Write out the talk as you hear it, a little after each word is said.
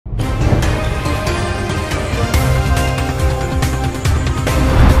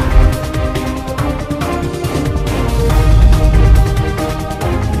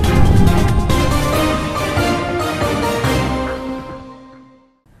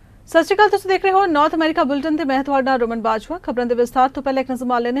सत श्री अकाल, तुसीं देख रहे हो नॉर्थ अमेरिका बुलेटिन ते मैं तुहाडा रोमन बाजवा। खबरों के विस्तार तो पहले एक नजर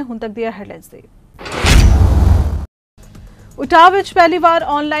मार लेने हुण तक दी हेडलाइंस दी। ओटावा विच पहली बार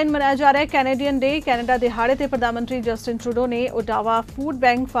ऑनलाइन मनाया जा रहा है कैनेडियन डे। कैनेडा दिहाड़े ते प्रधानमंत्री जस्टिन ट्रूडो ने ओटावा फूड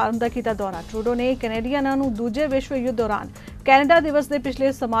बैंक फार्म का कीता दौरा। ट्रूडो ने कैनेडियनां नूं दूजे विश्व युद्ध दौरान कैनेडा दिवस के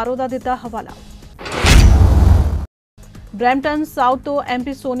पिछले समारोह का दिता हवाला। ब्रैम्पटन साउथ तो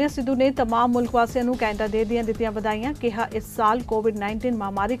MP सोनिया सिद्धू ने तमाम मुल्क वासियों को कैनेडा डे ਦੀਆਂ ਦਿੱਤੀਆਂ ਵਧਾਈਆਂ। ਕਿਹਾ इस साल कोविड-19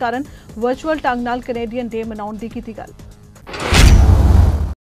 महामारी कारण वर्चुअल ढंग नाल कैनेडियन डे मनाउण दी कीती गल।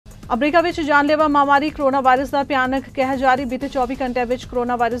 अमरीका विच जानलेवा महामारी कोरोना वायरस का भयानक कहर जारी। बीते 24 घंटे विच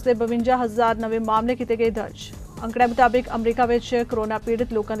कोरोना वायरस के 52,000 नवे मामले किए गए दर्ज। अंकड़े मुताबिक अमरीका विच कोरोना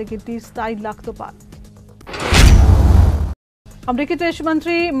पीड़ित लोगों की गिनती 27 लाख तो पार। अमरीकी विदेश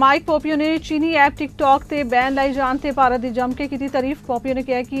मंत्री माइक पोपियो ने चीनी ऐप टिकटॉक से बैन लाई जाने से भारत की जम के की तारीफ। पोपियो ने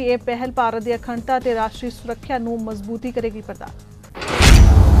कहा कि यह पहल भारत की अखंडता और राष्ट्रीय सुरक्षा को मजबूती करेगी। प्रदान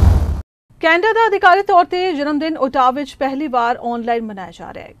कैनेडा का अधिकारित तौर पर जन्मदिन ओटावा विच पहली बार ऑनलाइन मनाया जा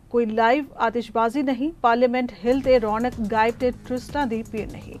रहा है। कोई लाइव आतिशबाजी नहीं, पार्लीमेंट हिल ते रौनक गायब ते टूरिस्टां दी भीड़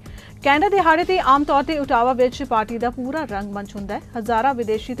नहीं। कैनेडा दिहाड़े ते आम तौर पर ओटावा विच पार्टी का पूरा रंगमंच हुंदा है। हज़ारां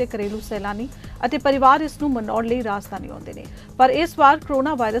विदेशी ते घरेलू सैलानी अते परिवार इस नूं मनाउण लई राजधानी आउंदे ने, पर इस बार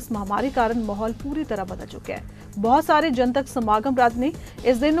कोरोना वायरस महामारी कारण माहौल पूरी तरह बदल चुका है। बहुत सारे जनतक समागम रद्द ने।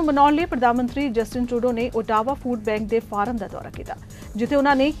 इस दिन नूं मनाउण लई प्रधानमंत्री जस्टिन ट्रूडो ने ओटावा फूड बैंक के फार्म का दौरा किया, जिथे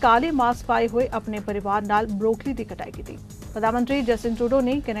उन्होंने काले मास्क पाए हुए अपने परिवार नाल ब्रोकली की कटाई की। प्रधानमंत्री जस्टिन ट्रूडो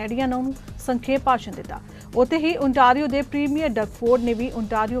ने कैनेडियनां नूं संखेप भाषण दिता। उत्थे ही ओंटारियो के प्रीमियर डगफोर्ड ने भी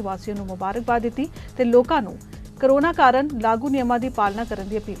ओंटारियो वासियों को मुबारकबाद दी ते लोकां नूं कोरोना कारण लागू नियमों की पालना करने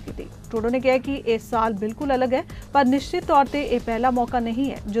की अपील की। ट्रूडो ने कहा कि इस साल बिल्कुल अलग है, पर निश्चित तौर पर यह पहला मौका नहीं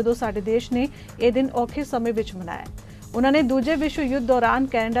है जो साडे देश ने यह दिन औखे समय विच मनाया। उन्होंने दूजे विश्व युद्ध दौरान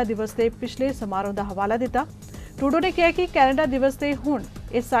कैनेडा दिवस के पिछले समारोह का हवाला दिता। ट्रूडो ने कहा कि कैनेडा दिवस से हुण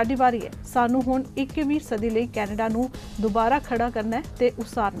इस साडी वारी है। सानू हुण 21वीं सदी लई कैनेडा नूं दोबारा खड़ा करना है ते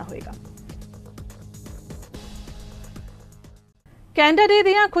उसारना होएगा। कैनेडा डे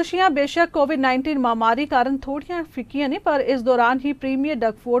दियां खुशियां बेशक कोविड-19 महामारी कारण थोड़ियां फिक्कियां ने, पर इस दौरान ही प्रीमियर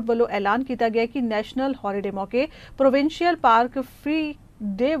डगफोर्ड वालों ऐलान किया गया कि नैशनल हॉलीडे मौके प्रोविंशियल पार्क फ्री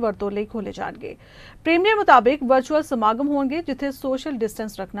डे वरतों लई खोले जाएंगे। प्रीमियर मुताबिक वर्चुअल समागम होंगे जिथे सोशल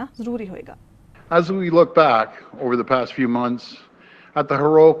डिस्टेंस रखना जरूरी होएगा। As we look back over the past few months at the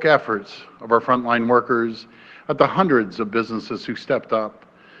heroic efforts of our frontline workers, at the hundreds of businesses who stepped up,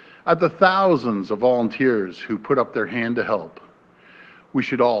 at the thousands of volunteers who put up their hand to help, we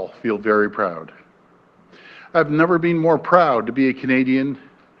should all feel very proud. I've never been more proud to be a Canadian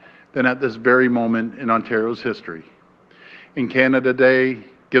than at this very moment in Ontario's history. And Canada Day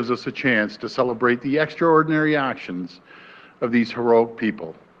gives us a chance to celebrate the extraordinary actions of these heroic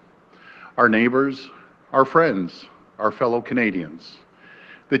people. Our neighbors, our friends, our fellow Canadians.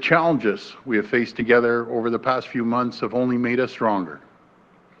 The challenges we have faced together over the past few months have only made us stronger.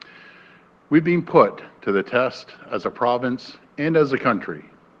 We've been put to the test as a province and as a country,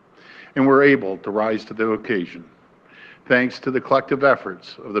 and we're able to rise to the occasion. Thanks to the collective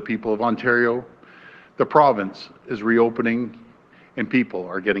efforts of the people of Ontario, the province is reopening and people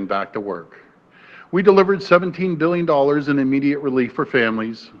are getting back to work. We delivered $17 billion in immediate relief for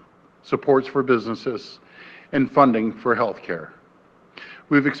families, supports for businesses, and funding for healthcare.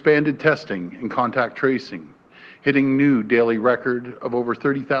 We've expanded testing and contact tracing, hitting new daily record of over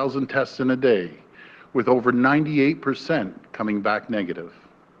 30,000 tests in a day, with over 98% coming back negative.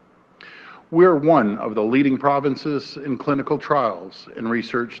 We're one of the leading provinces in clinical trials and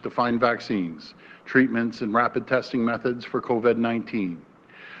research to find vaccines, treatments, and rapid testing methods for COVID-19.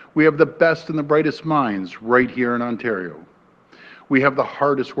 We have the best and the brightest minds right here in Ontario. We have the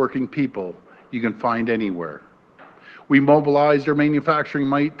hardest working people you can find anywhere. We mobilized our manufacturing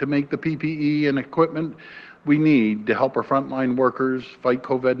might to make the PPE and equipment we need to help our frontline workers fight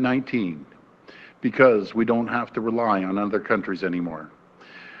COVID-19, because we don't have to rely on other countries anymore.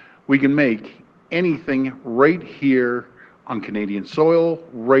 We can make anything right here on Canadian soil,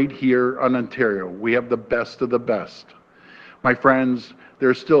 right here on Ontario. We have the best of the best. My friends, there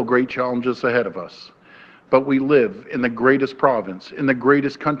are still great challenges ahead of us. But we live in the greatest province, in the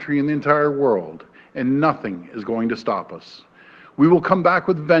greatest country in the entire world, and nothing is going to stop us. We will come back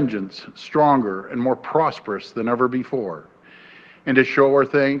with vengeance, stronger and more prosperous than ever before. And to show our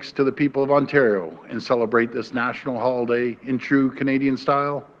thanks to the people of Ontario and celebrate this national holiday in true Canadian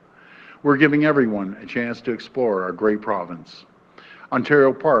style, we're giving everyone a chance to explore our great province.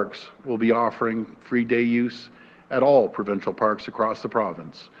 Ontario Parks will be offering free day use at all provincial parks across the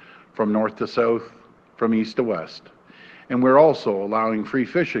province, from north to south, from east to west. And we're also allowing free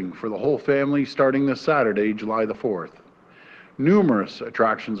fishing for the whole family starting this Saturday, July the 4th. Numerous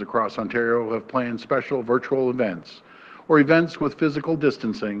attractions across Ontario have planned special virtual events or events with physical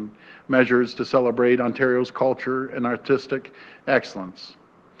distancing measures to celebrate Ontario's culture and artistic excellence.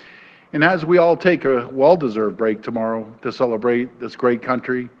 And as we all take a well-deserved break tomorrow to celebrate this great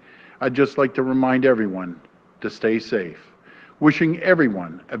country, I'd just like to remind everyone to stay safe. Wishing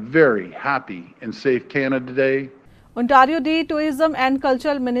everyone a very happy and safe Canada Day. Ontario the tourism and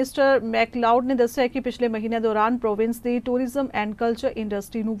culture minister McLeod ने दस्सिया कि पिछले महीने दौरान province की tourism and culture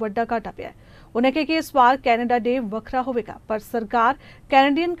industry नूं वड्डा घाटा पिया है। उन्हें कहा कि इस बार कैनेडा डे वखरा होवेगा, पर सरकार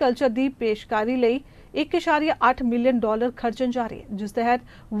कैनेडियन कल्चर की पेशकारी लई $1.8 मिलियन खर्चन जा रही है, जिस तहत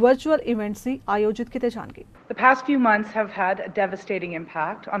वर्चुअल इवेंट्स ही आयोजित किए जाएंगे। The past few months have had a devastating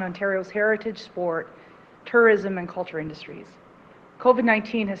impact on Ontario's heritage, sport, tourism and culture industries.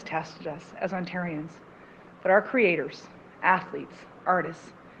 COVID-19 has tested us as Ontarians, but our creators, athletes,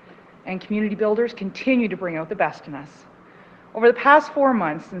 artists, and community builders continue to bring out the best in us. Over the past 4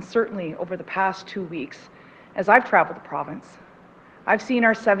 months, and certainly over the past 2 weeks, as I've traveled the province, I've seen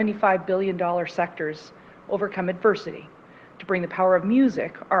our $75 billion sectors overcome adversity to bring the power of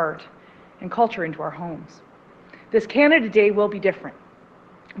music, art, and culture into our homes. This Canada Day will be different,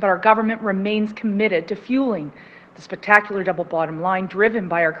 but our government remains committed to fueling the spectacular double bottom line driven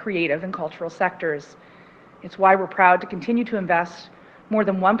by our creative and cultural sectors. It's why we're proud to continue to invest more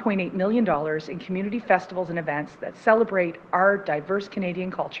than $1.8 million in community festivals and events that celebrate our diverse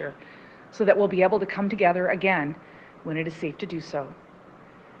Canadian culture so that we'll be able to come together again when it is safe to do so.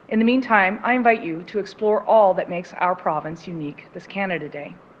 In the meantime, I invite you to explore all that makes our province unique this Canada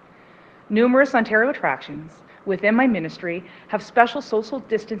Day. Numerous Ontario attractions within my ministry have special social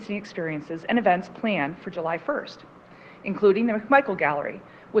distancing experiences and events planned for July 1st, including the McMichael Gallery,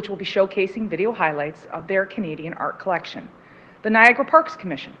 which will be showcasing video highlights of their Canadian art collection. The Niagara Parks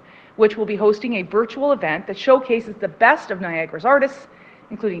Commission, which will be hosting a virtual event that showcases the best of Niagara's artists,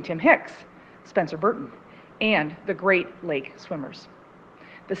 including Tim Hicks, Spencer Burton, and the Great Lake Swimmers.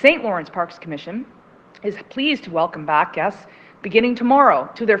 The St. Lawrence Parks Commission is pleased to welcome back guests beginning tomorrow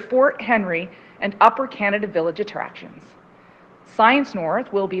to their Fort Henry and Upper Canada Village attractions. Science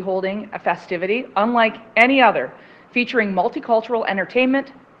North will be holding a festivity unlike any other, featuring multicultural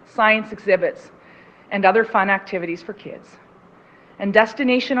entertainment, science exhibits, and other fun activities for kids. And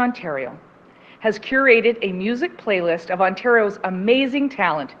Destination Ontario has curated a music playlist of Ontario's amazing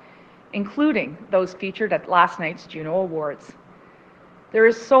talent, including those featured at last night's Juno Awards. There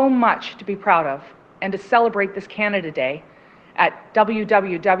is so much to be proud of and to celebrate this Canada Day at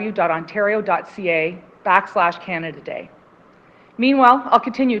www.ontario.ca/Canada Day. Meanwhile, I'll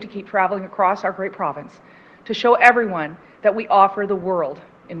continue to keep traveling across our great province to show everyone that we offer the world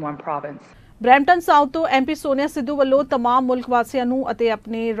in one province. Brampton south तो MP Sonia Sidhu ਵੱਲੋਂ तमाम मुल्क वासियों ਨੂੰ ਅਤੇ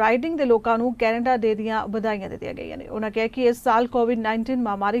ਆਪਣੇ riding ਦੇ ਲੋਕਾਂ ਨੂੰ ਕੈਨੇਡਾ ਡੇ ਦੀਆਂ ਵਧਾਈਆਂ ਦਿੱਤੀਆਂ ਗਈਆਂ ਨੇ। ਉਹਨਾਂ ਕਿਹਾ ਕਿ ਇਸ ਸਾਲ COVID-19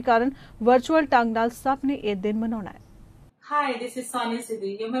 ਮਹਾਮਾਰੀ ਕਾਰਨ ਵਰਚੁਅਲ ਢੰਗ ਨਾਲ ਸਭ ਨੇ ਇਹ ਦਿਨ ਮਨਾਉਣਾ ਹੈ। Hi, this is Sonia Sidhu,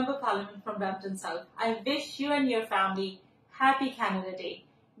 your Member of Parliament from Brampton South. I wish you and your family Happy Canada Day.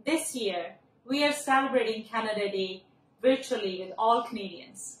 This year, we are celebrating Canada Day virtually with all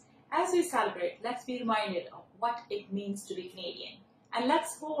Canadians. As we celebrate, let's be reminded of what it means to be Canadian. And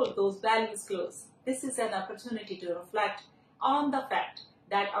let's hold those values close. This is an opportunity to reflect on the fact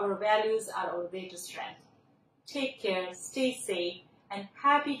that our values are our greatest strength. Take care, stay safe, and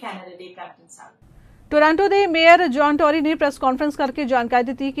Happy Canada Day, Brampton South. Toronto ਦੇ mayor John Tory ਨੇ press conference ਕਰਕੇ ਜਾਣਕਾਰੀ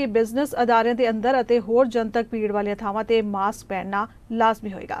ਦਿੱਤੀ ਕਿ business ਅਦਾਰਿਆਂ ਦੇ ਅੰਦਰ ਅਤੇ ਹੋਰ ਜਨਤਕ ਭੀੜ ਵਾਲੀਆਂ ਥਾਵਾਂ ਤੇ ਮਾਸਕ ਪਹਿਨਣਾ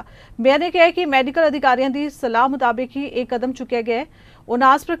ਲਾਜ਼ਮੀ ਹੋਏਗਾ। ਮੇਅਰ ਨੇ ਕਿਹਾ ਕਿ ਮੈਡੀਕਲ ਅਧਿਕਾਰੀਆਂ ਦੀ ਸਲਾਹ ਮੁਤਾਬਿਕ ਹੀ ਇਹ ਕਦਮ ਚੁੱਕਿਆ ਗਿਆ ਹੈ। ਉਹਨਾਂ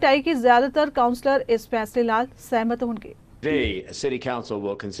ਆਸ ਪ੍ਰਗਟਾਈ ਕਿ ਜ਼ਿਆਦਾਤਰ ਕਾਉਂਸਲਰ ਇਸ ਫੈਸਲੇ ਨਾਲ ਸਹਿਮਤ ਹੋਣਗੇ। Today, City Council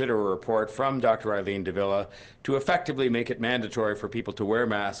will consider a report from Dr. Eileen de Villa to effectively make it mandatory for people to wear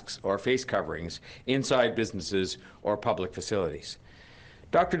masks or face coverings inside businesses or public facilities.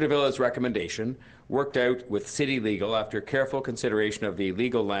 Dr. de Villa's recommendation, worked out with City Legal after careful consideration of the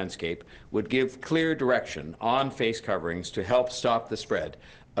legal landscape, would give clear direction on face coverings to help stop the spread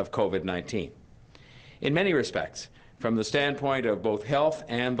of COVID-19. In many respects, from the standpoint of both health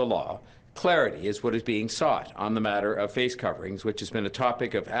and the law, clarity is what is being sought on the matter of face coverings, which has been a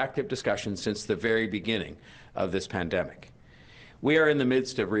topic of active discussion since the very beginning of this pandemic. We are in the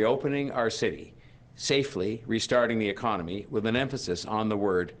midst of reopening our city, safely restarting the economy with an emphasis on the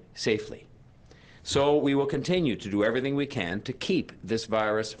word safely. So we will continue to do everything we can to keep this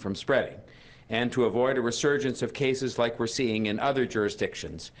virus from spreading and to avoid a resurgence of cases like we're seeing in other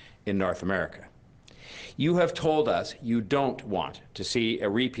jurisdictions in North America. You have told us you don't want to see a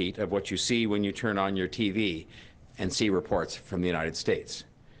repeat of what you see when you turn on your TV and see reports from the United States.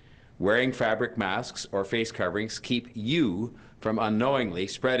 Wearing fabric masks or face coverings keep you from unknowingly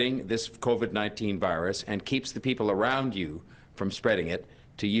spreading this COVID-19 virus and keeps the people around you from spreading it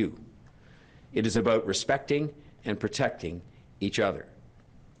to you. It is about respecting and protecting each other.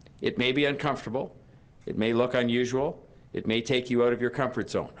 It may be uncomfortable, it may look unusual, it may take you out of your comfort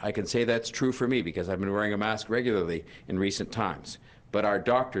zone. I can say that's true for me because I've been wearing a mask regularly in recent times, but our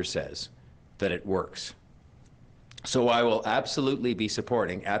doctor says that it works. So I will absolutely be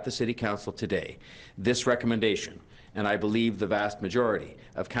supporting at the City Council today this recommendation, and I believe the vast majority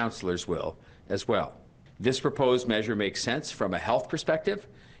of councillors will as well. This proposed measure makes sense from a health perspective,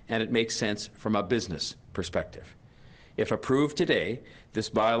 and it makes sense from a business perspective. If approved today, this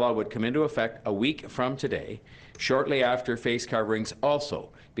bylaw would come into effect a week from today, shortly after face coverings also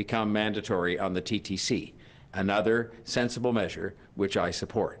become mandatory on the TTC, another sensible measure which I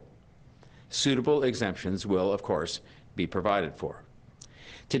support. Suitable exemptions will, of course, be provided for.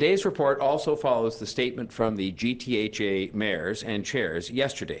 Today's report also follows the statement from the GTHA mayors and chairs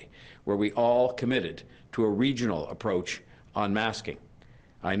yesterday, where we all committed to a regional approach on masking.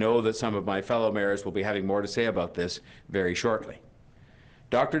 I know that some of my fellow mayors will be having more to say about this very shortly.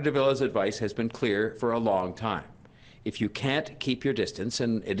 Dr. Davila's advice has been clear for a long time. If you can't keep your distance,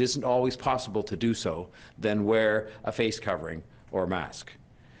 and it isn't always possible to do so, then wear a face covering or mask.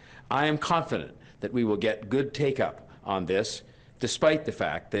 I am confident that we will get good take-up on this, despite the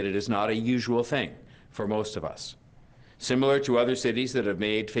fact that it is not a usual thing for most of us. Similar to other cities that have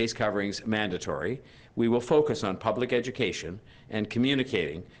made face coverings mandatory, we will focus on public education and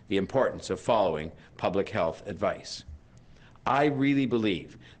communicating the importance of following public health advice. I really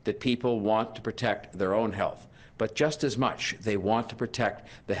believe that people want to protect their own health, but just as much they want to protect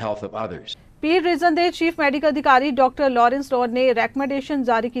the health of others. ਪੀਰ reason ਦੇ chief medical ਅਧਿਕਾਰੀ doctor Lawrence road ਨੇ recommendation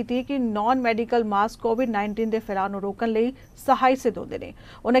ਜਾਰੀ ਕੀਤੀ ਕਿ non medical mask ਕੋਵਿਡ-19 ਦੇ ਫੈਲਾਅ ਨੂੰ ਰੋਕਣ ਲਈ ਸਹਾਈ ਸਿੱਧ ਹੁੰਦੇ ਨੇ।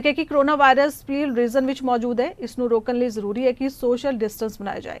 ਉਹਨਾਂ ਕਿਹਾ ਕਿ ਕਰੋਨਾ ਵਾਇਰਸ ਪੀਰ ਰੀਜਨ ਵਿੱਚ ਮੌਜੂਦ ਹੈ, ਇਸ ਨੂੰ ਰੋਕਣ ਲਈ ਜ਼ਰੂਰੀ ਹੈ ਕਿ ਸੋਸ਼ਲ ਡਿਸਟੈਂਸ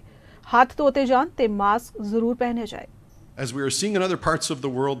ਬਣਾਇਆ ਜਾਏ, ਹੱਥ ਧੋਤੇ ਜਾਣ ਤੇ ਮਾਸਕ ਜ਼ਰੂਰ ਪਹਿਨੇ ਜਾਏ। As we are seeing in other parts of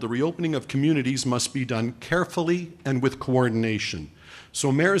the world, the reopening of communities must be done carefully and with coordination. So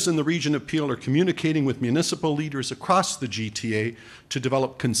mayors in the region of Peel are communicating with municipal leaders across the GTA to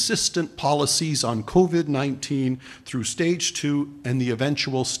develop consistent policies on COVID-19 through stage 2 and the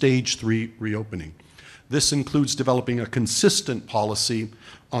eventual stage 3 reopening. This includes developing a consistent policy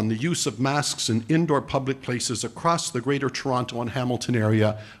on the use of masks in indoor public places across the Greater Toronto and Hamilton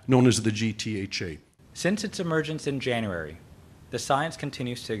area known as the GTHA. Since its emergence in January, the science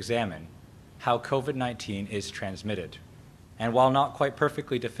continues to examine how COVID-19 is transmitted. And while not quite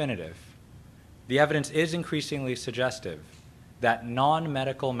perfectly definitive, the evidence is increasingly suggestive that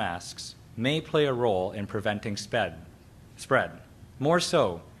non-medical masks may play a role in preventing spread. More so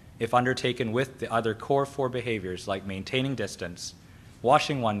if undertaken with the other core 4 behaviors like maintaining distance,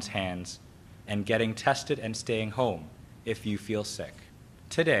 washing one's hands, and getting tested and staying home if you feel sick.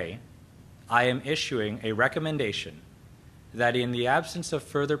 Today, I am issuing a recommendation that in the absence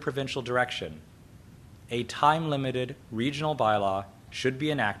of further provincial direction, a time-limited regional bylaw should be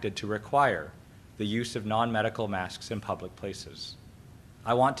enacted to require the use of non-medical masks in public places.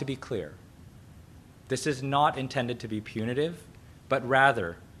 I want to be clear. This is not intended to be punitive, but rather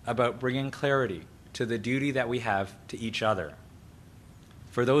about bringing clarity to the duty that we have to each other.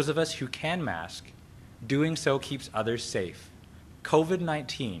 For those of us who can mask, doing so keeps others safe.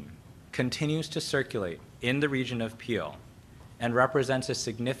 COVID-19 continues to circulate in the region of Peel and represents a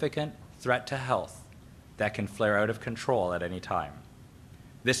significant threat to health that can flare out of control at any time.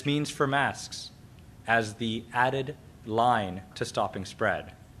 This means for masks, as the added line to stopping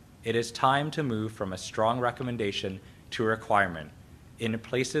spread, it is time to move from a strong recommendation to a requirement in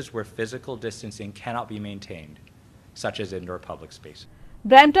places where physical distancing cannot be maintained, such as indoor public spaces.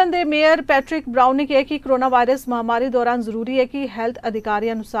 Brampton ਦੇ mayor Patrick brown ਨੇ ਕਿਹਾ ਕਿ corona virus ਮਹਾਮਾਰੀ ਦੌਰਾਨ ਜ਼ਰੂਰੀ ਹੈ ਕਿ health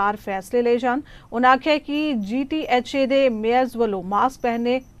ਅਧਿਕਾਰੀਆਂ ਅਨੁਸਾਰ ਫੈਸਲੇ ਲਏ ਜਾਣ। ਉਹਨਾਂ ਆਖਿਆ ਕਿ GTHA ਦੇ ਮੇਅਰਸ ਵੱਲੋਂ ਮਾਸਕ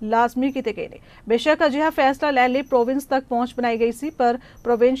ਪਹਿਨਣੇ ਲਾਜ਼ਮੀ ਕੀਤੇ ਗਏ ਨੇ। ਬੇਸ਼ੱਕ ਅਜਿਹਾ ਫੈਸਲਾ ਲੈਣ ਲਈ ਪ੍ਰੋਵਿੰਸ ਤੱਕ ਪਹੁੰਚ ਬਣਾਈ ਗਈ ਸੀ, ਪਰ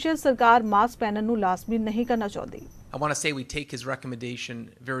ਪ੍ਰੋਵਿੰਸ਼ੀਅਲ ਸਰਕਾਰ ਮਾਸਕ ਪਹਿਨਣ ਨੂੰ ਲਾਜ਼ਮੀ ਨਹੀਂ ਕਰਨਾ ਚਾਹੁੰਦੀ। I want to say we take his recommendation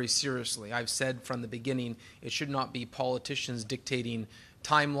very seriously. I've said from the beginning it should not be politicians dictating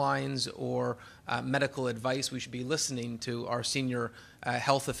timelines or medical advice. We should be listening to our senior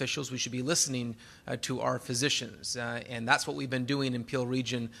health officials. We should be listening to our physicians. And that's what we've been doing in Peel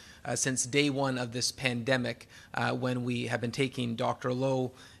Region since day one of this pandemic, when we have been taking Dr.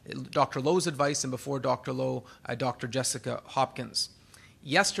 Lowe's advice, and before Dr. Lowe, Dr. Jessica Hopkins.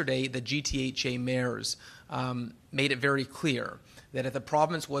 Yesterday, the GTHA mayors made it very clear that if the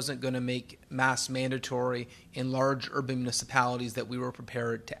province wasn't going to make masks mandatory in large urban municipalities, that we were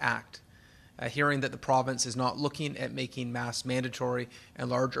prepared to act. Hearing that the province is not looking at making masks mandatory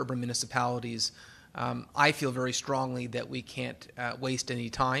in large urban municipalities, I feel very strongly that we can't waste any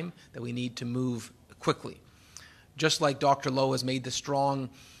time, that we need to move quickly. Just like Dr. Lowe has made the strong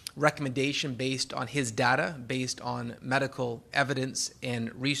recommendation based on his data, based on medical evidence and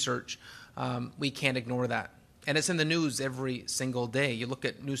research, we can't ignore that. And it's in the news every single day. You look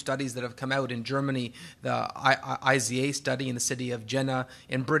at new studies that have come out in Germany, the IZA study in the city of Jena,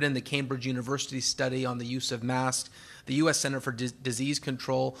 in Britain, the Cambridge University study on the use of masks, the U.S. Center for Disease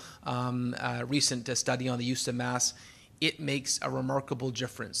Control recent study on the use of masks. It makes a remarkable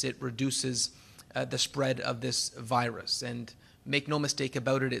difference. It reduces the spread of this virus. And make no mistake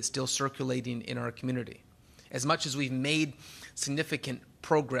about it, it's still circulating in our community. As much as we've made significant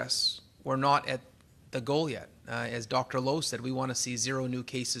progress, we're not at the goal yet. As Dr. Lowe said, we want to see 0 new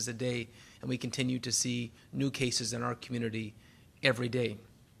cases a day, and we continue to see new cases in our community every day.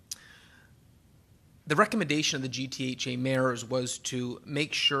 The recommendation of the GTHA mayors was to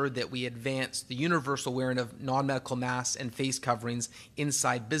make sure that we advance the universal wearing of non-medical masks and face coverings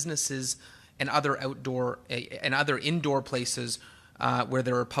inside businesses and other indoor places where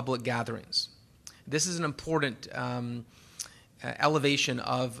there are public gatherings. This is an important elevation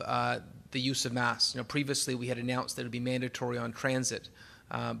of the use of masks. Previously we had announced that it would be mandatory on transit,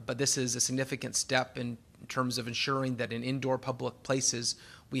 but this is a significant step in terms of ensuring that in indoor public places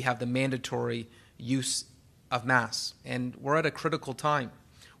we have the mandatory use of masks. And we're at a critical time.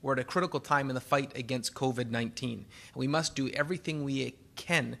 We're at a critical time in the fight against COVID-19. We must do everything we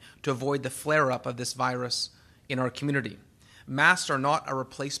can to avoid the flare-up of this virus in our community. Masks are not a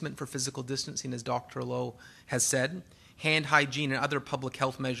replacement for physical distancing, as Dr. Lowe has said. Hand hygiene and other public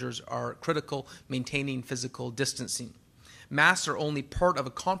health measures are critical, maintaining physical distancing. Masks are only part of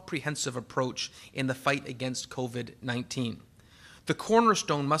a comprehensive approach in the fight against COVID-19. The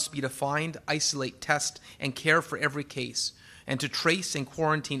cornerstone must be to find, isolate, test, and care for every case, and to trace and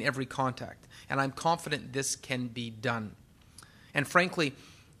quarantine every contact. And I'm confident this can be done. And frankly,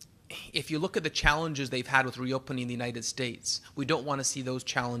 if you look at the challenges they've had with reopening the United States, we don't want to see those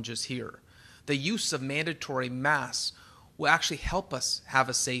challenges here. The use of mandatory masks will actually help us have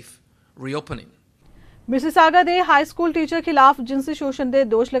a safe reopening. Mississauga ਦੇ high school teacher ਖਿਲਾਫ ਜਿਨਸੀ ਸ਼ੋਸ਼ਣ ਦੇ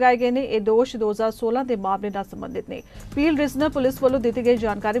ਦੋਸ਼ ਲਗਾਏ ਗਏ ਨੇ। ਇਹ ਦੋਸ਼ 2016 ਦੇ ਮਾਮਲੇ ਨਾਲ ਸੰਬੰਧਿਤ ਨੇ। ਪੀਲ ਰੀਜਨਲ ਪੁਲਿਸ ਵੱਲੋਂ ਦਿੱਤੀ ਗਈ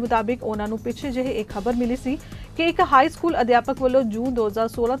ਜਾਣਕਾਰੀ ਮੁਤਾਬਿਕ ਉਹਨਾਂ ਨੂੰ ਪਿੱਛੇ ਜਿਹੇ ਇੱਕ ਖਬਰ ਮਿਲੀ ਸੀ ਕਿ ਇੱਕ ਹਾਈ ਸਕੂਲ ਅਧਿਆਪਕ ਵੱਲੋਂ ਜੂਨ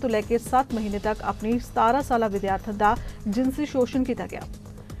 2016 ਤੋਂ ਲੈ ਕੇ 7 ਮਹੀਨੇ ਤੱਕ ਆਪਣੀ 17 ਸਾਲਾ ਵਿਦਿਆਰਥਣ ਦਾ ਜਿਨਸੀ ਸ਼ੋਸ਼ਣ ਕੀਤਾ ਗਿਆ।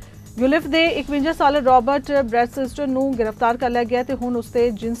 ਯੂਲਿਫ ਦੇ 51 ਸਾਲਾ ਰॉबर्ट ਬ੍ਰੈਡਸਿਸਟਰ ਨੂੰ ਗ੍ਰਿਫਤਾਰ ਕਰ ਲਿਆ ਗਿਆ ਤੇ ਹੁਣ ਉਸ ਤੇ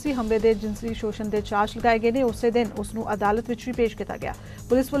ਜਿਨਸੀ ਹਮਲੇ ਦੇ ਜਿਨਸੀ ਸ਼ੋਸ਼ਣ ਦੇ ਚਾਰਜ ਲਗਾਏ ਗਏ ਨੇ। ਉਸੇ ਦਿਨ ਉਸ ਨੂੰ ਅਦਾਲਤ ਵਿੱਚ ਵੀ ਪੇਸ਼ ਕੀਤਾ ਗਿਆ।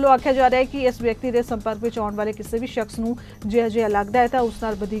 ਪੁਲਿਸ ਵੱਲੋਂ ਆਖਿਆ ਜਾ ਰਿਹਾ ਹੈ ਕਿ ਇਸ ਵਿਅਕਤੀ ਦੇ ਸੰਪਰਕ ਵਿੱਚ ਆਉਣ ਵਾਲੇ ਕਿਸੇ ਵੀ ਸ਼ਖਸ ਨੂੰ ਜੇ ਅਜਿਹਾ ਲੱਗਦਾ ਹੈ ਤਾਂ ਉਸ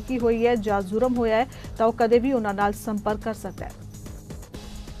ਨਾਲ ਵਧੀਕੀ ਹੋਈ ਹੈ ਜਾਂ ਜ਼ੁਰਮ ਹੋਇਆ ਹੈ ਤਾਂ ਉਹ ਕਦੇ ਵੀ ਉਹਨਾਂ ਨਾਲ ਸੰਪਰਕ ਕਰ ਸਕਦਾ ਹੈ।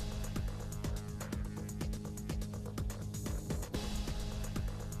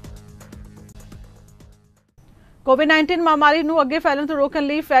 कोविड-19 महामारी ਨੂੰ ਅੱਗੇ ਫੈਲਣ ਤੋਂ ਰੋਕਣ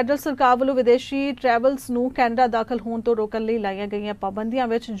ਲਈ ਫੈਡਰਲ ਸਰਕਾਰ ਵੱਲੋਂ ਵਿਦੇਸ਼ੀ ਟਰੈਵਲਸ ਨੂੰ ਕੈਨੇਡਾ ਦਾਖਲ ਹੋਣ ਤੋਂ ਰੋਕਣ ਲਈ ਲਾਈਆਂ ਗਈਆਂ ਪਾਬੰਦੀਆਂ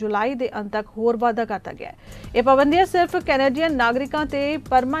ਵਿੱਚ ਜੁਲਾਈ ਦੇ ਅੰਤ ਤੱਕ ਹੋਰ ਵਾਧਾ ਕਰਤਾ ਗਿਆ ਹੈ। ਇਹ ਪਾਬੰਦੀਆਂ ਸਿਰਫ ਕੈਨੇਡੀਅਨ ਨਾਗਰਿਕਾਂ ਤੇ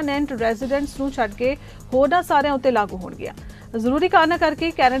ਪਰਮਾਨੈਂਟ ਰੈਜ਼ੀਡੈਂਟਸ ਨੂੰ ਛੱਡ ਕੇ ਹੋਰਨਾਂ ਸਾਰਿਆਂ ਉੱਤੇ ਲਾਗੂ ਹੋਣਗੀਆਂ। ਜ਼ਰੂਰੀ ਕਾਰਨਾਂ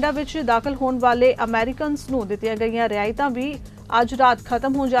ਕਰਕੇ ਕੈਨੇਡਾ ਵਿੱਚ ਦਾਖਲ ਹੋਣ ਵਾਲੇ ਅਮਰੀਕਨਸ ਨੂੰ ਦਿੱਤੀਆਂ ਗਈਆਂ ਰਿਆਇਤਾਂ ਵੀ ਅੱਜ ਰਾਤ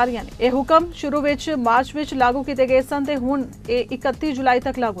ਖਤਮ ਹੋ ਜਾ ਰਹੀਆਂ ਨੇ। ਇਹ ਹੁਕਮ ਸ਼ੁਰੂ ਵਿੱਚ ਮਾਰਚ ਵਿੱਚ ਲਾਗੂ ਕੀਤੇ ਗਏ ਸਨ ਤੇ ਹੁਣ ਇਹ 31 ਜੁਲਾਈ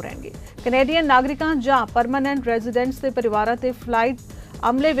ਤੱਕ ਲਾਗੂ ਰਹਿਣਗੇ। ਕੈਨੇਡੀਅਨ ਨਾਗਰਿਕਾਂ ਜਾਂ ਪਰਮਾਨੈਂਟ ਰੈਜ਼ੀਡੈਂਟਸ ਦੇ ਪਰਿਵਾਰਾਂ ਤੇ ਫਲਾਈਟ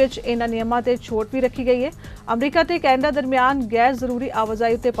ਅਮਲੇ ਵਿੱਚ ਇਹਨਾਂ ਨਿਯਮਾਂ ਤੇ ਛੋਟ ਵੀ ਰੱਖੀ ਗਈ ਹੈ। ਅਮਰੀਕਾ ਤੇ ਕੈਨੇਡਾ ਦਰਮਿਆਨ ਗੈਰ ਜ਼ਰੂਰੀ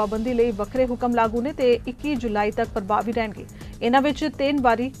ਆਵਾਜਾਈ ਉੱਤੇ ਪਾਬੰਦੀ ਲਈ ਵੱਖਰੇ ਹੁਕਮ ਲਾਗੂ ਨੇ ਤੇ 21 ਜੁਲਾਈ ਤੱਕ ਪ੍ਰਭਾਵੀ ਰਹਿਣਗੇ। ਇਹਨਾਂ ਵਿੱਚ 3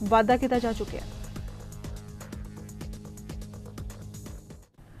 ਵਾਰੀ ਵਾਧਾ ਕੀਤਾ ਜਾ ਚੁੱਕਿਆ ਹੈ।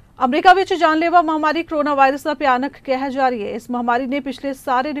 ਅਮਰੀਕਾ ਵਿੱਚ ਜਾਨਲੇਵਾ ਮਹਾਮਾਰੀ ਕੋਰੋਨਾ ਵਾਇਰਸ ਦਾ ਭਿਆਨਕ ਕਹਿਰ ਜਾਰੀ ਹੈ। ਇਸ ਮਹਾਮਾਰੀ ਨੇ ਪਿਛਲੇ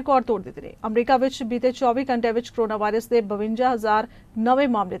ਸਾਰੇ ਰਿਕਾਰਡ ਤੋੜ ਦਿੱਤੇ ਨੇ। ਅਮਰੀਕਾ ਵਿੱਚ ਬੀਤੇ 24 ਘੰਟਿਆਂ ਵਿੱਚ ਕੋਰੋਨਾ ਵਾਇਰਸ ਦੇ 52,000 ਨਵੇਂ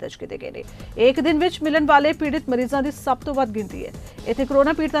ਮਾਮਲੇ ਦਰਜ ਕੀਤੇ ਗਏ ਨੇ। ਇੱਕ ਦਿਨ ਵਿੱਚ ਮਿਲਣ ਵਾਲੇ ਪੀੜਿਤ ਮਰੀਜ਼ਾਂ ਦੀ ਸਭ ਤੋਂ ਵੱਧ ਗਿਣਤੀ ਹੈ। ਇੱਥੇ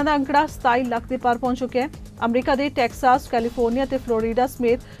ਕੋਰੋਨਾ ਪੀੜਤਾਂ ਦਾ ਅੰਕੜਾ 27 ਲੱਖ ਦੇ ਪਾਰ ਪਹੁੰਚ ਚੁੱਕਿਆ ਹੈ। ਅਮਰੀਕਾ ਦੇ ਟੈਕਸਾਸ, ਕੈਲੀਫੋਰਨੀਆ ਤੇ ਫਲੋਰੀਡਾ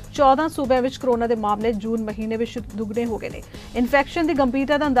ਸਮੇਤ 14 ਸੂਬਿਆਂ ਵਿੱਚ ਕੋਰੋਨਾ ਦੇ ਮਾਮਲੇ ਜੂਨ ਮਹੀਨੇ ਵਿੱਚ ਦੁੱਗਣੇ ਹੋ ਗਏ ਨੇ। ਇਨਫੈਕਸ਼ਨ ਦੀ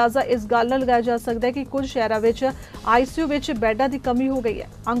ਗੰਭੀਰਤਾ ਦਾ ਅੰਦਾਜ਼ਾ ਇਸ ਗੱਲ ਨਾਲ ਲਗਾਇਆ ਜਾ ਸਕਦਾ ਹੈ ਕਿ ਕੁਝ ਸ਼ਹਿਰਾਂ ਵਿੱਚ ਆਈਸੀਯੂ ਵਿੱਚ ਬੈੱਡਾਂ ਦੀ ਕਮੀ ਹੋ ਗਈ ਹੈ।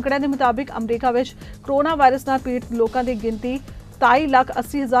 ਅੰਕੜਿਆਂ ਦੇ ਮੁਤਾਬਿਕ ਅਮਰੀਕਾ ਵਿੱਚ ਕੋਰੋਨਾ ਵਾਇਰਸ ਨਾਲ ਪੀੜਤ ਲੋਕਾਂ ਦੀ ਗਿਣਤੀ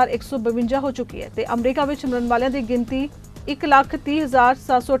 23,80,152 ਹੋ ਚੁੱਕੀ ਹੈ ਤੇ ਅਮਰੀਕਾ ਵਿੱਚ ਮਰਨ ਵਾਲਿਆਂ ਦੀ ਗਿਣਤੀ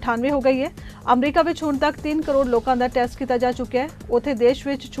 1,30,798 ਹੋ ਗਈ ਹੈ। ਅਮਰੀਕਾ ਵਿੱਚ ਹੁਣ ਤੱਕ 3 ਕਰੋੜ ਲੋਕਾਂ ਦਾ ਟੈਸਟ ਕੀਤਾ ਜਾ ਚੁੱਕਿਆ ਹੈ। ਉੱਥੇ ਦੇਸ਼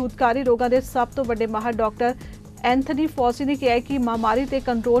ਵਿੱਚ ਛੂਤਕਾਰੀ ਰੋਗਾਂ ਦੇ ਸਭ ਤੋਂ ਵੱਡੇ ਮਾਹਰ ਡਾਕਟਰ ਐਂਥਨੀ ਫੌਸੀ ਨੇ ਕਿਹਾ ਕਿ ਮਹਾਮਾਰੀ ਤੇ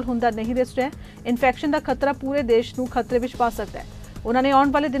ਕੰਟਰੋਲ ਹੁੰਦਾ ਨਹੀਂ ਦਿਸ ਰਿਹਾ। ਇਨਫੈਕਸ਼ਨ ਦਾ ਖਤਰਾ ਪੂਰੇ ਦੇਸ਼ ਨੂੰ ਖਤਰੇ ਵਿੱਚ ਪਾ ਸਕਦਾ ਹੈ। ਉਹਨਾਂ ਨੇ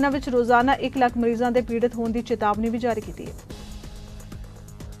ਆਉਣ ਵਾਲੇ ਦਿਨਾਂ ਵਿੱਚ ਰੋਜ਼ਾਨਾ 1 ਲੱਖ ਮਰੀਜ਼ਾਂ ਦੇ ਪੀੜਤ ਹੋਣ ਦੀ ਚੇਤਾਵਨੀ ਵੀ ਜਾਰੀ ਕੀਤੀ ਹੈ।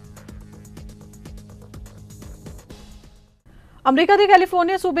 ਅਮਰੀਕਾ ਦੇ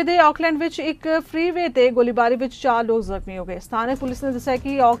ਕੈਲੀਫੋਰਨੀਆ ਸੂਬੇ ਦੇ ਆਕਲੈਂਡ ਵਿੱਚ ਇੱਕ ਫ੍ਰੀਵੇ ਤੇ ਗੋਲੀਬਾਰੀ ਵਿੱਚ 4 ਲੋਕ ਜ਼ਖਮੀ ਹੋ ਗਏ। ਸਥਾਨਕ ਪੁਲਿਸ ਨੇ ਦੱਸਿਆ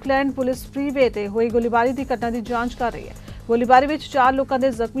ਕਿ ਆਕਲੈਂਡ ਪੁਲਿਸ ਫ੍ਰੀਵੇ ਤੇ ਹੋਈ ਗੋਲੀਬਾਰੀ ਦੀ ਘਟਨਾ ਦੀ ਜਾਂਚ ਕਰ ਰਹੀ ਹੈ। गोलीबारी में 4 लोगों के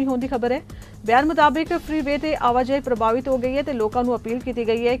जख्मी होने की खबर है। बयान मुताबिक फ्रीवे ते आवाजाही प्रभावित हो गई है तो लोगों को अपील की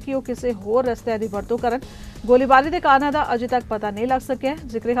गई है कि वो किसी होर रस्ते की वरतों करन। गोलीबारी के कारणों का अजे तक पता नहीं लग सकिया।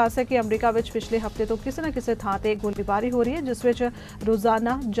 जिक्र खास है कि अमरीका में पिछले हफ्ते तो किसी न किसी थां ते गोलीबारी हो रही है जिस विच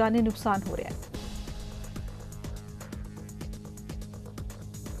रोजाना जानी नुकसान हो रहा है।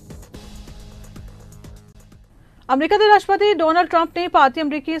 अमरीका के राष्ट्रपति डोनाल्ड ट्रंप ने भारतीय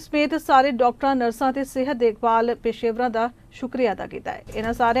अमरीकी समेत सारे डॉक्टरों नर्सां ते सेहत देखभाल पेशेवरों का शुक्रिया अदा किया है।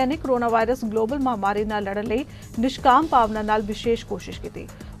 इन्हां सारिਆਂ ने कोरोना वायरस ग्लोबल महामारी नाल लड़न लई निष्काम भावना नाल विशेष कोशिश की।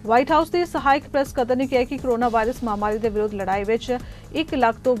 व्हाइट हाउस के सहायक प्रेस सकत्तर ने कहा कि कोरोना वायरस महामारी के विरुद्ध लड़ाई में 1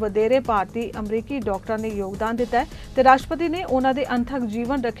 लाख तो वधेरे भारतीय अमरीकी डॉक्टरों ने योगदान दिता है तो राष्ट्रपति ने उन्हां दे अनथक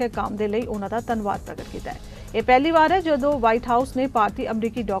जीवन रक्षा काम के लिए उन्हां दा धन्नवाद प्रगट किया है। यह पहली बार है जदों व्हाइट हाउस ने भारतीय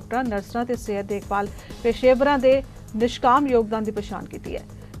अमरीकी डॉक्टरों नर्सां ते सेहत देखभाल पेशेवरों के निष्काम योगदान की पछाण की है।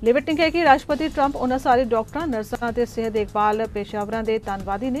 लिविट ने कहा कि राष्ट्रपति ट्रंप उन्होंने सारे डॉक्टरों नर्सां ते सेहत देखभाल पेशेवरों के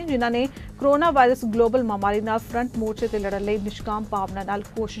धन्नवादी ने जिन्होंने कोरोना वायरस ग्लोबल महामारी नाल फ्रंट मोर्चे ते लड़न लई निष्काम भावना नाल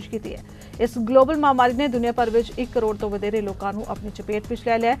कोशिश की है। इस ग्लोबल महामारी ने दुनिया भर में 1 करोड़ तो वधेरे लोगों को अपनी चपेट विच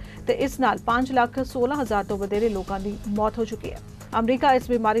लै लिया ते इस नाल 5,16,000 तो वधेरे लोगों की मौत हो चुकी है। अमरीका इस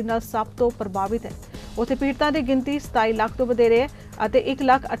बीमारी नाल सब तो प्रभावित है। उत्थे पीड़ितां की गिनती 27 लाख तो वधेरे है और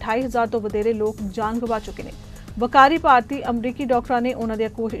 1,28,000 तो वधेरे लोग जान गवा चुके हैं। वकारी भारतीय अमरीकी डॉक्टरों ने उन्होंने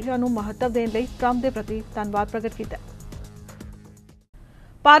कोशिशों को महत्व देने लई ट्रंप के प्रति धन्यवाद प्रगट किया।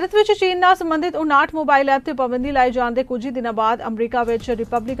 भारत में चीन नाल संबंधित 59 मोबाइल ऐप ते पाबंदी लाए जाने के कुछ ही दिनों बाद अमरीका में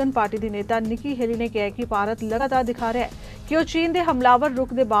रिपब्लिकन पार्टी की नेता निकी हेली ने कहा कि भारत लगातार दिखा रहा है कि वह चीन के हमलावर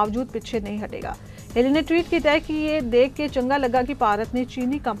रुख के बावजूद पीछे नहीं हटेगा। हेली ने ट्वीट किया है कि ये देख के चंगा लगा कि भारत ने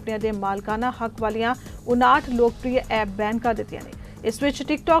चीनी कंपनियों के मालकाना हक वालियां 59 लोकप्रिय ऐप बैन कर दित्तियां ने। इस विच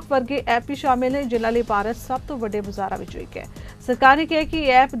टिकटॉक वर्गे ऐप भी शामिल है जिन्हां लई भारत सब तो वड्डे बाजारां विचों एक है। सरकार ने कहा कि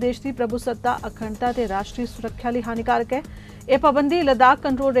यह ऐप देश की प्रभुसत्ता अखंडता ते राष्ट्रीय सुरक्षा लई हानिकारक है। यह पाबंदी लद्दाख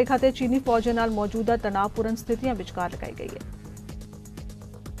कंट्रोल रेखा ते चीनी फौजां नाल मौजूदा तनावपूर्ण स्थितियां विचकार लगाई गई है।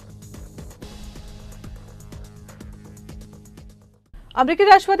 अमरीकी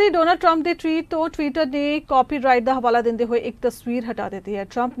राष्ट्रपति डोनाल्ड ट्रंप के ट्वीट तो ट्विटर ने कॉपीराइट का हवाला देते हुए एक तस्वीर हटा दी है।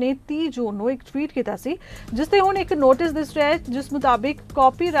 ट्रंप ने 30 जून को एक ट्वीट किया जिससे हुण एक नोटिस दिस रहा है जिस मुताबिक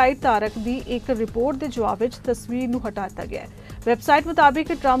कॉपीराइट धारक की एक रिपोर्ट के जवाब में तस्वीर को हटा दिया गया है। वैबसाइट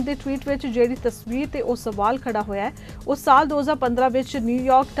मुताबिक ट्रंप के ट्वीट में जिहड़ी तस्वीर ते उस सवाल खड़ा होया है उस साल 2015 में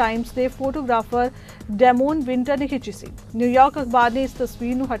न्यूयॉर्क टाइम्स के फोटोग्राफर डेमोन विंटर ने खिंची सी। न्यूयॉर्क अखबार ने इस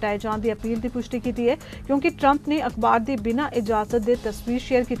तस्वीर को हटाए जाने की अपील की पुष्टि की है क्योंकि ट्रंप ने अखबार की बिना इजाजत के तस्वीर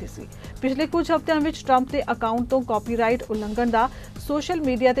शेयर की थी। पिछले कुछ हफ्तों में ट्रंप के अकाउंट तो कॉपीराइट उल्लंघन का सोशल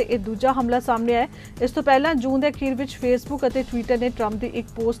मीडिया से एक दूजा हमला सामने आया। इस तो पहला जून के अखीर में फेसबुक और ट्विटर ने ट्रंप की एक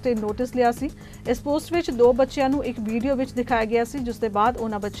पोस्ट से नोटिस लिया सी। इस पोस्ट में 2 बच्चों को एक वीडियो में दिखाया गया सी जिसके बाद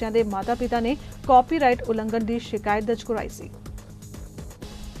उन्होंने बच्चों के माता पिता ने कॉपीराइट उल्लंघन की शिकायत दर्ज कराई सी।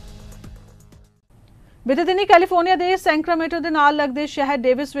 बीते दिनी कैलीफोर्निया के सैक्रामेंटो के नाल लगते शहर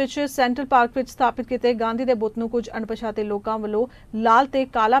डेविस विच सेंट्रल पार्क में स्थापित किए गांधी के बुत नूं कुछ अणपछाते लोगों वालों लाल ते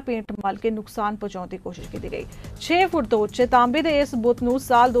काला पेंट मल के नुकसान पहुंचाने की कोशिश की गई। 6 फुट तो उच्चे तांबे के इस बुत नूं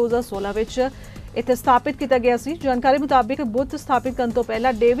साल 2016 में इत्थे स्थापित किया गया सी। जानकारी मुताबिक बुत स्थापित करने तो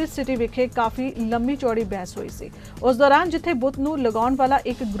पहला डेविस सिटी विखे काफ़ी लंबी चौड़ी बहस हुई सी। उस दौरान जिथे बुत नूं लगाउण वाला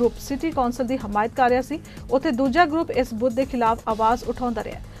एक ग्रुप सिटी कौंसल की हमायत कर रहा सी उत्थे दूजा ग्रुप इस बुत के खिलाफ आवाज़ उठाउंदा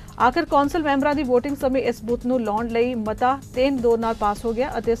रहा। आखिर कौंसल मैंबरां की वोटिंग समय इस बुत नूं लाउण लई मता 3-2 नाल पास हो गया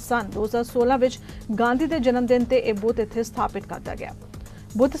और सन 2016 में गांधी के जन्मदिन ते यह बुत इत्थे स्थापित कर दिया गया।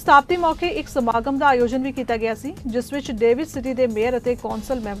 बुत स्थापति मौके एक समागम का आयोजन भी किया गया सी जिस विच डेविस सिटी के मेयर और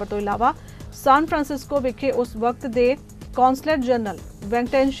कौंसल मैंबर तो इलावा सान फ्रांसिस्को विखे उस वक्त के कौंसलर जनरल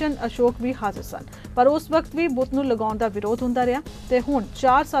वेंकटेशन अशोक भी हाजिर सन पर उस वक्त भी बुत नूं लगाउण दा विरोध हुंदा रहा ते हुण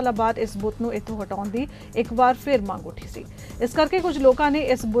 4 साल बाद इस बुत नूं इत्थों हटाउण दी एक बार फिर मांग उठी सी। इस करके कुछ लोगों ने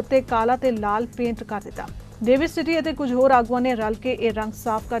इस बुत ते काला ते लाल पेंट कर दिता। डेविस सिटी और कुछ होर आगुआं ने रल के यह रंग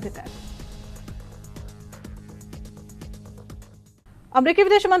साफ कर दिता है। अमरीकी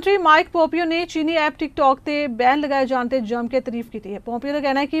विदेश मंत्री माइक पोम्पियो ने चीनी ऐप टिकटॉक ते बैन लगाए जाने ते जम के तारीफ की है। पोम्पियो का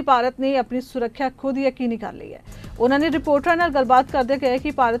कहना है कि भारत ने अपनी सुरक्षा खुद यकीनी कर ली है। उन्होंने रिपोर्टरों नाल गलबात करते कहा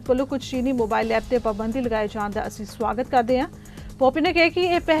कि भारत वालों कुछ चीनी मोबाइल ऐप ते पाबंदी लगाए जाने का असीं स्वागत करते हैं। पोम्पियो ने कहा कि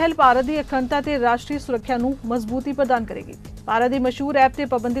यह पहल भारत की अखंडता ते राष्ट्रीय सुरक्षा नूं मजबूती प्रदान करेगी। भारत की मशहूर ऐप ते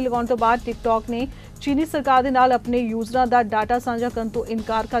पाबंदी लगाने तो बाद टिकटॉक ने चीनी सरकार दे नाल अपने यूजरां दा डाटा साझा करन तो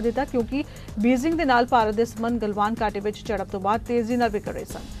इनकार कर दिता क्योंकि बीजिंग दे नाल भारत दे संबंध गलवान घाटे विच झड़प तो बाद तेजी नाल विगड़ रहे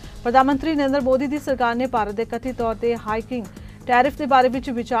सन। प्रधानमंत्री नरेंद्र मोदी की सरकार ने भारत के कथित तौर पर हाइकिंग टैरिफ के बारे में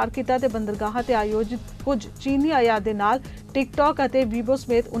विचार किया ते बंदरगाह ते आयोजित कुछ चीनी आयात दे नाल टिकटॉक और वीबो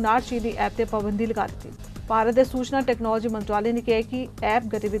समेत 59 चीनी ऐप ते पाबंदी लगा दी। भारत के सूचना टैक्नोलॉजी मंत्रालय ने कहा कि ऐप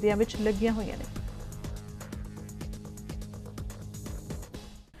गतिविधियों में लगियां हुई ने।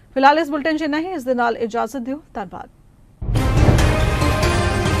 ਫਿਲਹਾਲ ਇਸ ਬੁਲਟਨ 'ਚ ਨਹੀਂ, ਇਸ ਦੇ ਨਾਲ ਇਜਾਜ਼ਤ ਦਿਓ। ਧੰਨਵਾਦ।